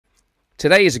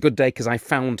Today is a good day because I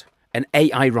found an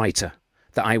AI writer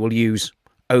that I will use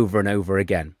over and over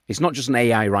again. It's not just an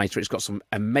AI writer, it's got some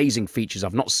amazing features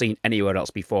I've not seen anywhere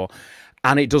else before.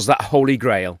 And it does that holy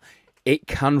grail. It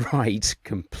can write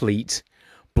complete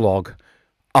blog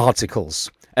articles.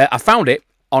 I found it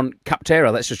on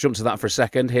Capterra. Let's just jump to that for a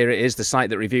second. Here it is, the site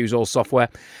that reviews all software.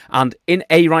 And in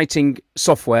A-writing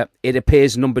software, it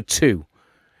appears number 2.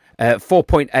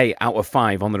 4.8 out of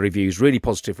 5 on the reviews, really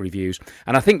positive reviews.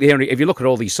 And I think if you look at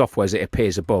all these softwares, it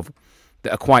appears above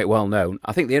that are quite well known.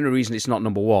 I think the only reason it's not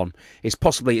number 1 is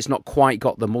possibly it's not quite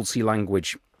got the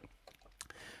multi-language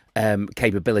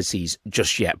capabilities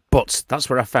just yet, but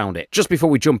that's where I found it. Just before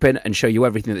we jump in and show you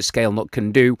everything that Scalenut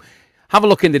can do, have a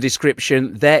look in the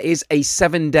description. There is a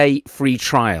 7-day free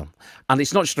trial, and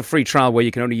it's not just a free trial where you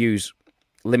can only use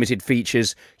limited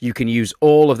features. You can use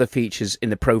all of the features in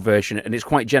the pro version, and it's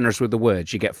quite generous with the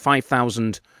words. You get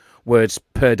 5,000 words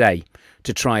per day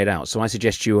to try it out. So I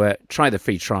suggest you try the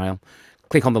free trial.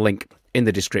 Click on the link in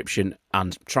the description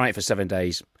and try it for 7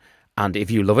 days. And if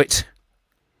you love it,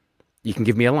 you can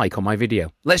give me a like on my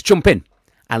video. Let's jump in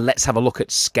and let's have a look at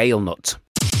Scalenut.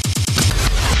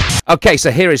 Okay, so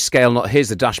here is Scalenut. Here's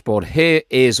the dashboard. Here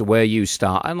is where you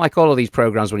start. And like all of these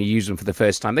programs, when you use them for the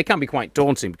first time, they can be quite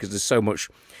daunting because there's so much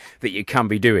that you can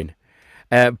be doing.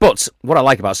 But what I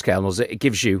like about Scalenut is that it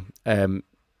gives you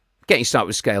getting started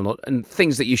with Scalenut and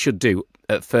things that you should do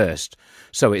at first.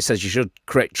 So it says you should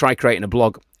try creating a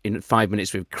blog in 5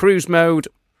 minutes with cruise mode,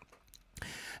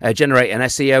 generate an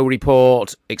SEO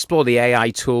report, explore the AI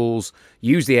tools,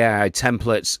 use the AI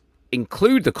templates,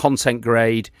 include the content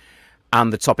grade,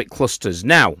 and the topic clusters.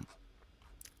 Now,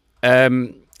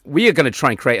 we are going to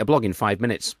try and create a blog in 5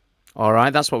 minutes. All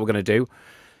right, that's what we're going to do.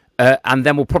 And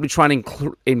then we'll probably try and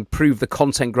improve the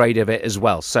content grade of it as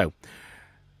well. So,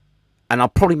 and I'll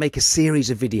probably make a series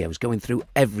of videos going through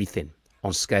everything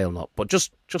on Scalenut. But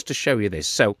just to show you this.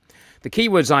 So, the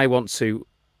keywords I want to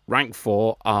rank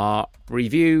for are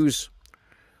reviews,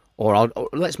 or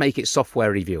let's make it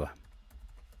software reviewer.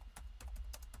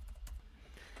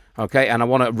 Okay, and I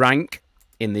want to rank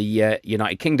in the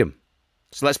United Kingdom.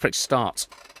 So let's press start.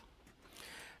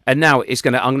 And now I'm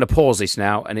going to pause this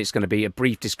now, and it's going to be a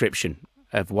brief description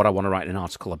of what I want to write an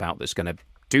article about that's going to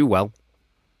do well,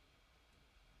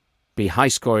 be high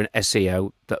scoring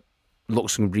SEO that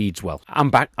looks and reads well.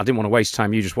 I'm back. I didn't want to waste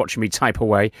time you just watching me type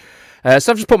away.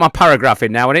 So I've just put my paragraph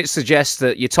in now, and it suggests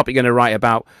that your topic you're going to write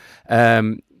about,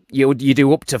 you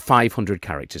do up to 500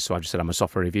 characters. So I just said I'm a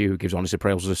software reviewer who gives honest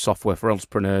appraisals of software for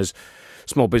entrepreneurs,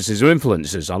 small businesses, or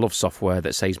influencers. I love software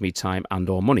that saves me time and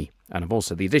or money. And I've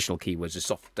also the additional keywords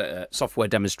of software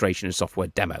demonstration and software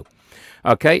demo.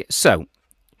 Okay, so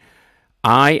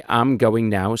I am going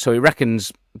now. So it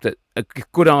reckons that a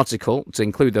good article to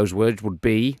include those words would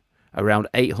be around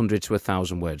 800 to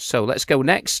 1,000 words. So let's go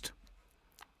next.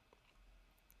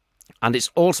 And it's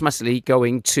automatically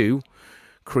going to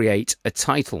create a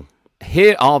title.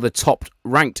 Here are the top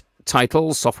ranked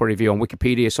titles: software review on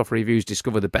Wikipedia, software reviews,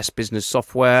 discover the best business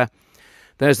software.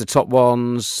 There's the top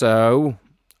ones. So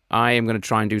I am going to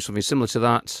try and do something similar to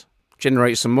that.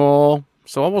 Generate some more.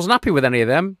 So I wasn't happy with any of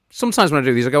them. Sometimes when I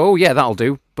do these, I go, oh yeah, that'll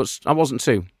do. But I wasn't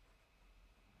too.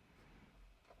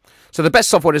 So the best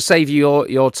software to save you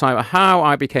your time. How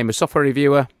I became a software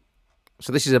reviewer.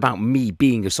 So this is about me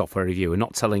being a software reviewer,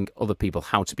 not telling other people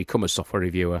how to become a software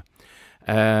reviewer.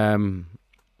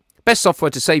 Best software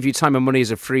to save you time and money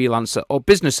as a freelancer or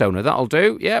business owner. That'll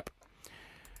do. Yep.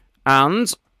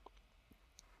 And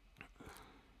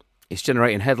it's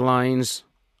generating headlines.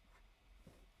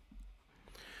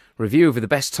 Review of the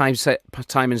best time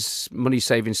and money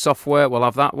saving software. We'll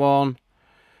have that one.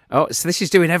 Oh, so this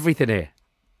is doing everything here.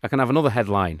 I can have another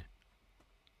headline.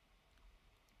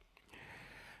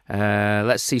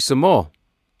 Let's see some more.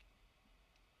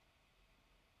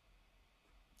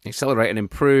 Accelerate and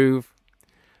improve.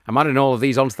 I'm adding all of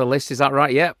these onto the list. Is that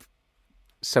right? Yep.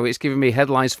 So it's giving me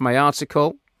headlines for my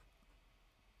article.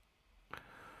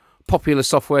 Popular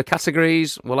software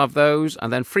categories. We'll have those.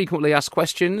 And then frequently asked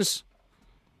questions.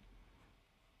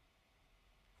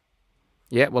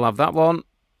 Yeah, we'll have that one.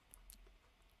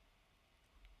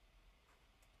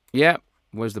 Yeah.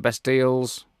 Where's the best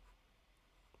deals?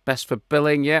 Best for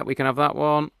billing. Yeah, we can have that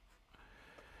one.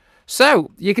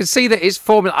 So you can see that it's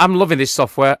formula. I'm loving this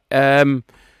software.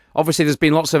 Obviously, there's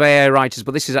been lots of AI writers,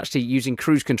 but this is actually using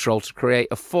cruise control to create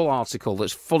a full article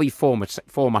that's fully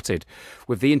formatted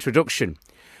with the introduction,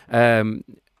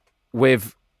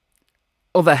 with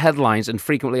other headlines and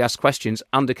frequently asked questions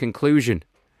and a conclusion.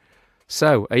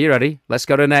 So, are you ready? Let's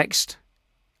go to next.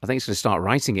 I think it's going to start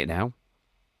writing it now.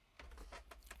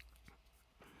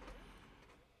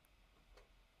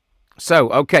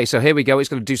 So, okay, so here we go. It's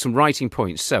going to do some writing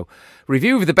points. So,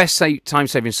 review of the best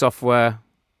time-saving software.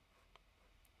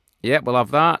 Yeah, we'll have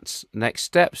that. Next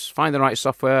steps. Find the right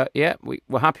software. Yeah,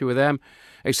 we're happy with them.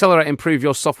 Accelerate and improve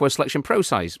your software selection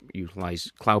process.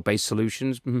 Utilize cloud-based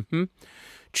solutions.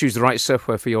 Choose the right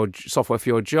software for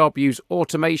your job. Use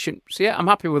automation. So, yeah, I'm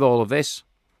happy with all of this.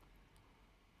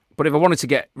 But if I wanted to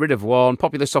get rid of one,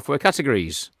 popular software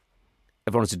categories.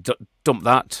 If I wanted to dump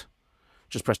that,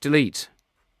 just press delete.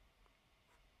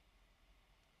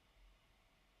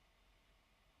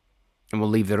 And we'll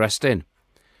leave the rest in.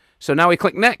 So now we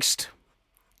click next.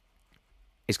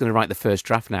 It's going to write the first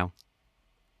draft now.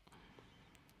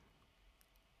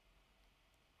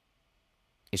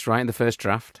 It's writing the first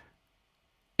draft.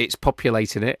 It's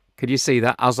populating it. Can you see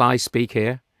that as I speak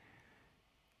here?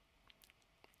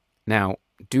 Now,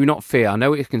 do not fear. I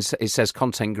know it says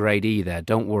content grade E there.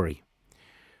 Don't worry.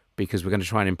 Because we're going to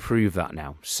try and improve that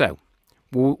now. So,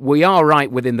 we are right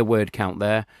within the word count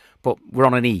there. But we're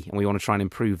on an E, and we want to try and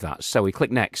improve that. So we click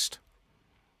next.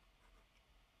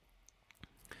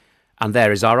 And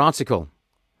there is our article.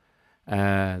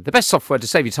 The best software to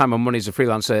save you time and money as a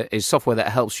freelancer is software that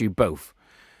helps you both.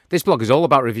 This blog is all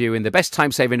about reviewing the best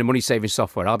time-saving and money-saving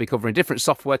software. I'll be covering different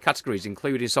software categories,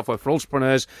 including software for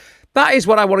entrepreneurs. That is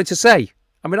what I wanted to say.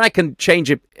 I mean, I can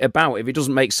change it about if it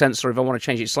doesn't make sense or if I want to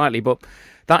change it slightly, but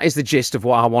that is the gist of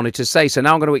what I wanted to say. So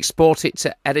now I'm going to export it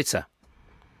to editor.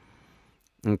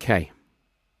 Okay,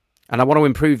 and I want to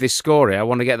improve this score here. I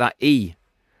want to get that E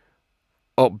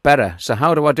up better. So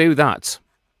how do I do that?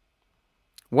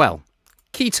 Well,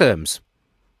 Keyterms.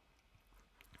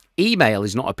 Email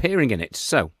is not appearing in it,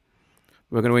 so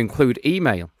we're going to include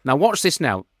email. Now watch this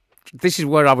now. This is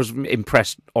where I was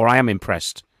impressed, or I am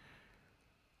impressed,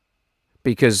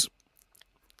 because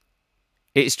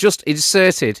it's just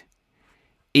inserted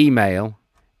email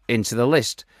into the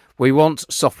list. We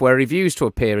want software reviews to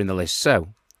appear in the list, so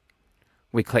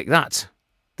we click that.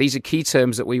 These are key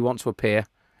terms that we want to appear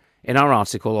in our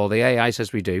article, or the AI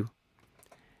says we do.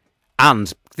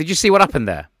 And did you see what happened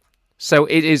there? So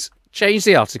it is changed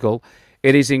the article.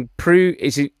 It is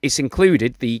it's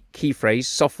included the key phrase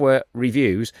software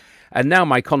reviews, and now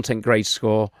my content grade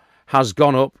score has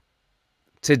gone up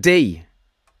to D.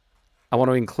 I want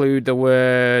to include the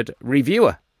word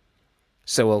reviewer,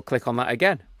 so we'll click on that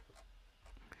again.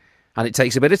 And it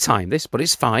takes a bit of time, but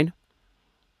it's fine.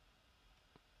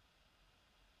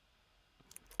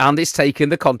 And it's taken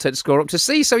the content score up to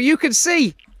C. So you can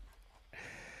see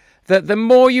that the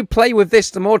more you play with this,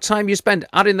 the more time you spend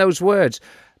adding those words.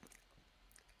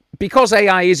 Because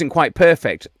AI isn't quite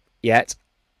perfect yet,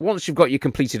 once you've got your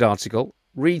completed article,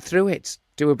 read through it,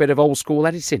 do a bit of old school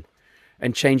editing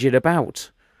and change it about.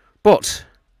 But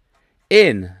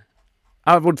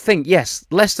I would think, yes,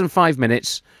 less than 5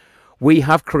 minutes, we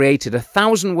have created a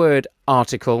 1,000-word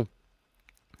article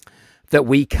that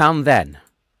we can then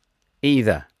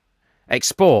either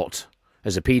export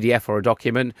as a PDF or a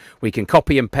document. We can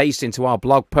copy and paste into our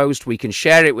blog post. We can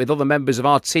share it with other members of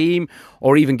our team,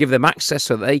 or even give them access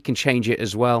so that they can change it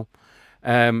as well.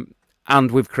 And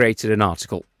we've created an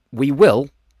article. We will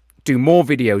do more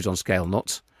videos on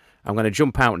Scalenut. I'm going to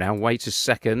jump out now. Wait a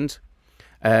second.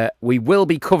 We will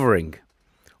be covering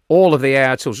all of the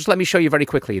AI tools. Just let me show you very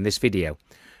quickly in this video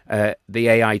the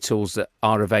AI tools that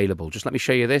are available. Just let me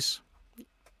show you this.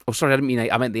 Oh, sorry,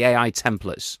 I meant the AI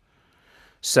templates.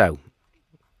 So,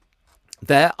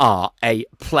 there are a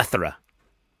plethora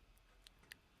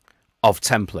of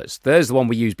templates. There's the one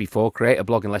we used before, create a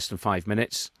blog in less than 5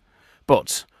 minutes.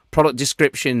 But product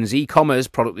descriptions, e-commerce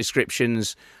product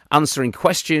descriptions, answering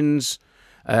questions,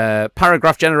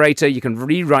 paragraph generator, you can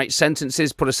rewrite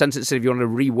sentences, put a sentence in if you want to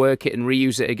rework it and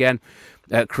reuse it again,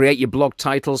 create your blog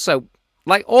titles. So,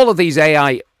 like all of these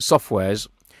AI softwares,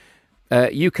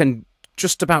 you can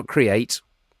just about create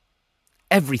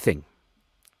everything.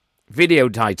 Video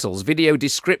titles, video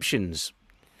descriptions,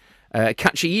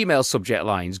 catchy email subject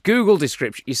lines, Google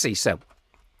description. You see, so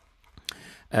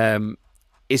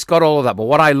it's got all of that. But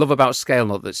what I love about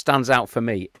Scalenut that stands out for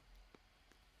me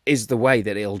is the way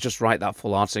that it'll just write that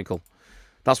full article.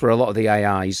 That's where a lot of the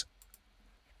AIs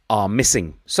are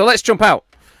missing. So let's jump out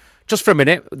just for a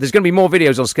minute. There's going to be more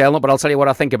videos on Scalenut, but I'll tell you what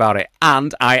I think about it.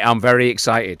 And I am very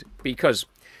excited because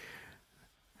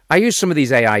I use some of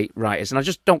these AI writers and I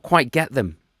just don't quite get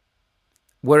them.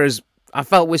 Whereas I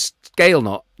felt with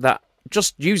Scalenut that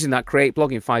just using that create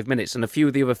blog in 5 minutes and a few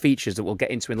of the other features that we'll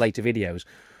get into in later videos,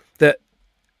 that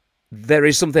there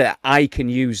is something that I can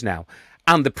use now.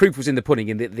 And the proof was in the pudding,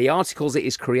 in the articles it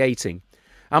is creating.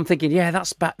 I'm thinking, yeah,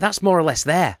 that's more or less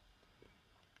there.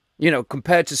 You know,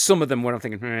 compared to some of them where I'm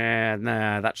thinking,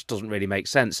 nah, that just doesn't really make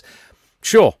sense.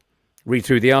 Sure, read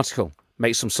through the article,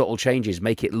 make some subtle changes,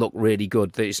 make it look really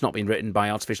good, that it's not been written by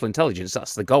artificial intelligence.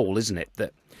 That's the goal, isn't it?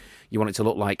 That you want it to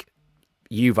look like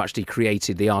you've actually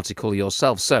created the article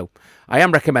yourself. So I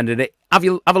am recommending it. Have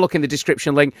a look in the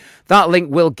description link. That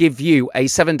link will give you a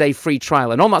 7-day free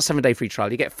trial. And on that 7-day free trial,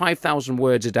 you get 5,000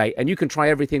 words a day. And you can try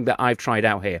everything that I've tried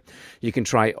out here. You can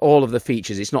try all of the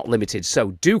features. It's not limited.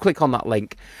 So do click on that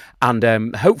link.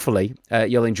 And hopefully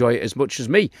you'll enjoy it as much as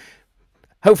me.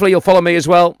 Hopefully you'll follow me as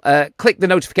well. Click the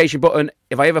notification button.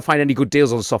 If I ever find any good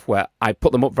deals on software, I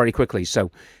put them up very quickly.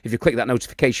 So if you click that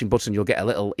notification button, you'll get a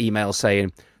little email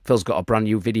saying, Phil's got a brand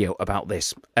new video about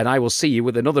this. And I will see you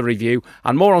with another review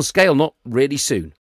and more on Scalenut really soon.